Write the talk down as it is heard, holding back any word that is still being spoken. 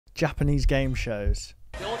Japanese game shows.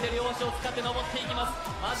 It's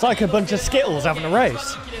like a bunch of Skittles having a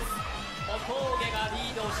race.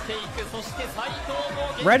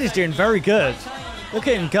 Red is doing very good. Look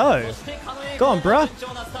at him go. Go on, bruh.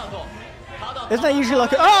 Isn't that usually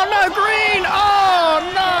like a... Oh, no, green!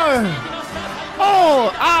 Oh, no!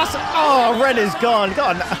 Oh, ass! Oh, red is gone.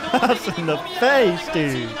 Got an ass in the face,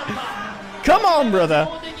 dude. Come on, brother.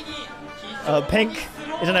 Pink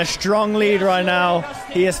is in a strong lead right now.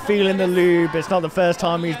 He is feeling the lube. It's not the first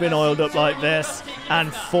time he's been oiled up like this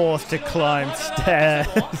and forced to climb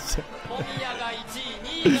stairs.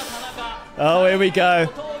 Oh, here we go.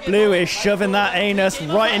 Blue is shoving that anus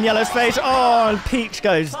right in yellow's face. Oh, and Peach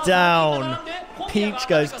goes down. Peach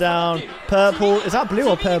goes down. Purple. Is that blue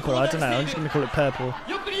or purple? I don't know. I'm just going to call it purple.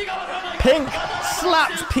 Pink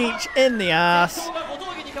slaps Peach in the ass.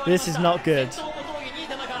 This is not good.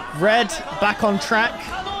 Red back on track,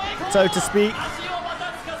 so to speak.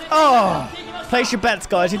 Oh, place your bets,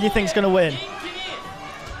 guys. Who do you think's going to win?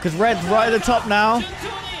 Because Red's right at the top now.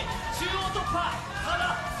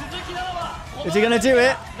 Is he going to do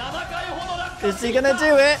it? Is he going to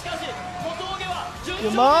do it?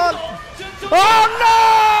 Come on. Oh,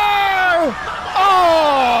 no!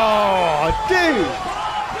 Oh, dude.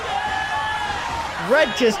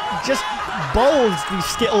 Red just bowls these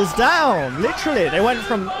Skittles down. Literally, they went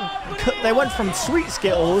from sweet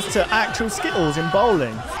Skittles to actual Skittles in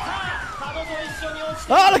bowling.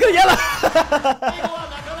 Oh, look at yellow!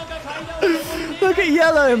 Look at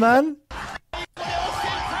yellow, man.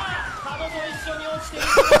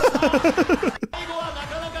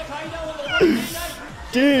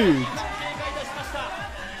 Dude.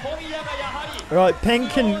 Right,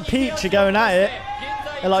 Pink and Peach are going at it.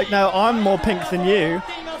 They're like, no, I'm more pink than you.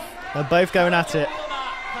 They're both going at it.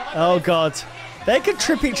 Oh, God. They could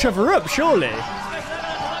trip each other up, surely.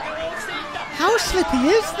 How slippy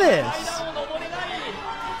is this?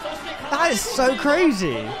 That is so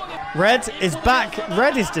crazy. Red is back.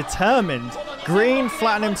 Red is determined. Green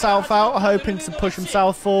flattening himself out, hoping to push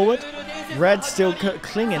himself forward. Red still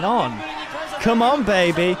clinging on. Come on,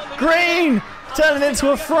 baby. Green turning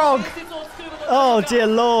into a frog. Oh, dear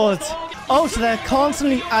Lord. Oh, so they're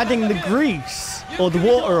constantly adding the grease or the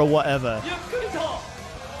water or whatever.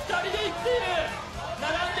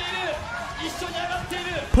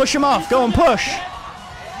 Push him off. Go on, push.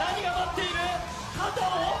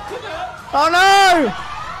 Oh, no!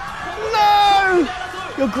 No!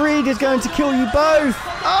 Your greed is going to kill you both.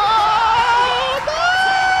 Oh, no!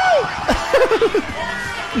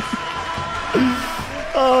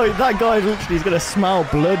 Oh, that guy literally is going to smell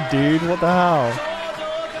blood, dude. What the hell?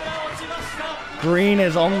 Green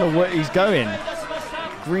is on the way. He's going.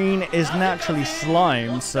 Green is naturally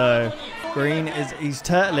slime, so Green is he's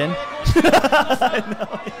turtling.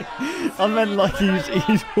 I meant like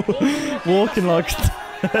he's walking like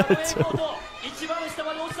a turtle.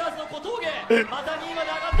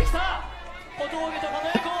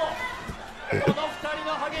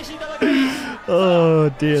 Oh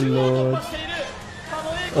dear Lord.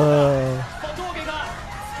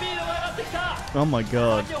 Oh my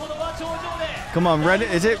God. Come on, Red,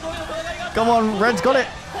 is it? Come on, Red's got it.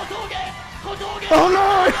 Oh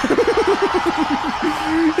no!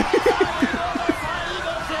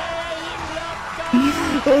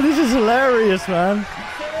 Oh, this is hilarious, man.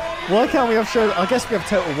 Why can't we have show? I guess we have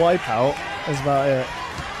total wipeout. That's about it.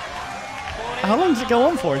 How long does it go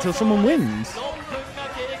on for until someone wins? Oh,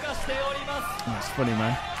 that's funny,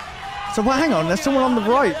 man. So, well, hang on, there's someone on the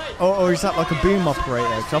right. Or is that like a boom operator?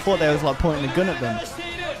 Because I thought they was like pointing a gun at them.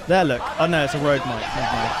 There, look. Oh, no, it's a road mic.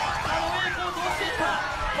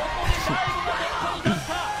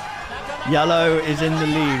 Yellow is in the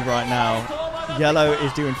lead right now. Yellow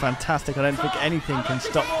is doing fantastic. I don't think anything can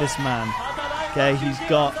stop this man. Okay, he's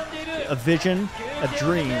got a vision, a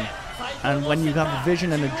dream. And when you have a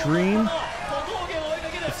vision and a dream,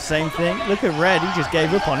 it's the same thing. Look at Red, he just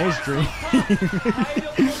gave up on his dream.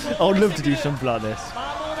 I would love to do something like this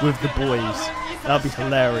with the boys. That'd be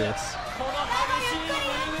hilarious.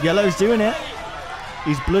 Yellow's doing it.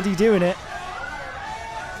 He's bloody doing it.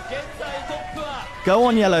 Go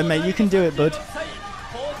on, Yellow, mate. You can do it, bud.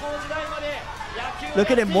 Look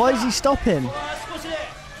at him. Why is he stopping?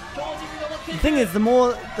 The thing is, the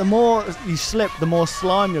more you slip, the more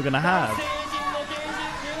slime you're going to have.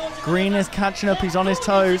 Green is catching up. He's on his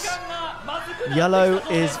toes. Yellow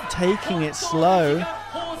is taking it slow.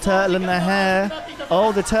 Turtle in the hair.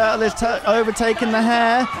 Oh, the turtle is overtaking the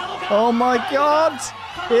hair. Oh, my God.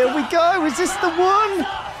 Here we go. Is this the one?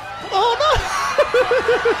 Oh, no.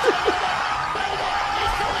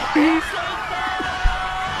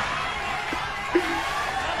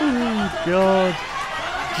 Oh, God.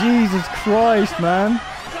 Jesus Christ, man.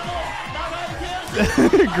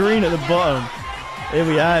 Green at the bottom. Here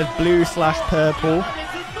we are, blue/purple.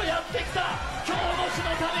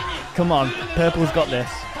 Come on, purple's got this.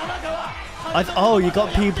 Oh, you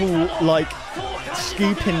got people like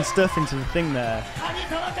scooping stuff into the thing there.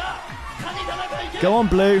 Go on,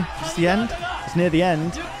 blue. It's the end. It's near the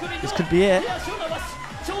end. This could be it.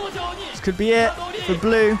 This could be it for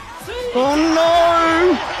blue. Oh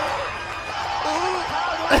no!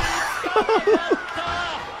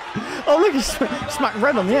 Oh look, he smacked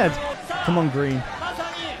red on the head. Come on, green.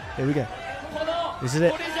 Here we go. This is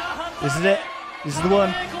it. This is it. This is the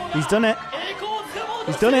one. He's done it.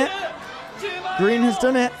 He's done it. Green has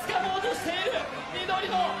done it.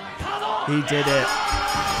 He did it.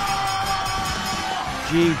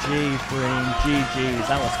 GG, Green. GG's.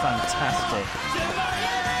 That was fantastic.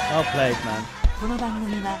 Well played, man.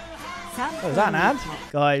 Oh, is that an ad?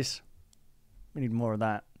 Guys, we need more of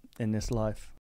that in this life.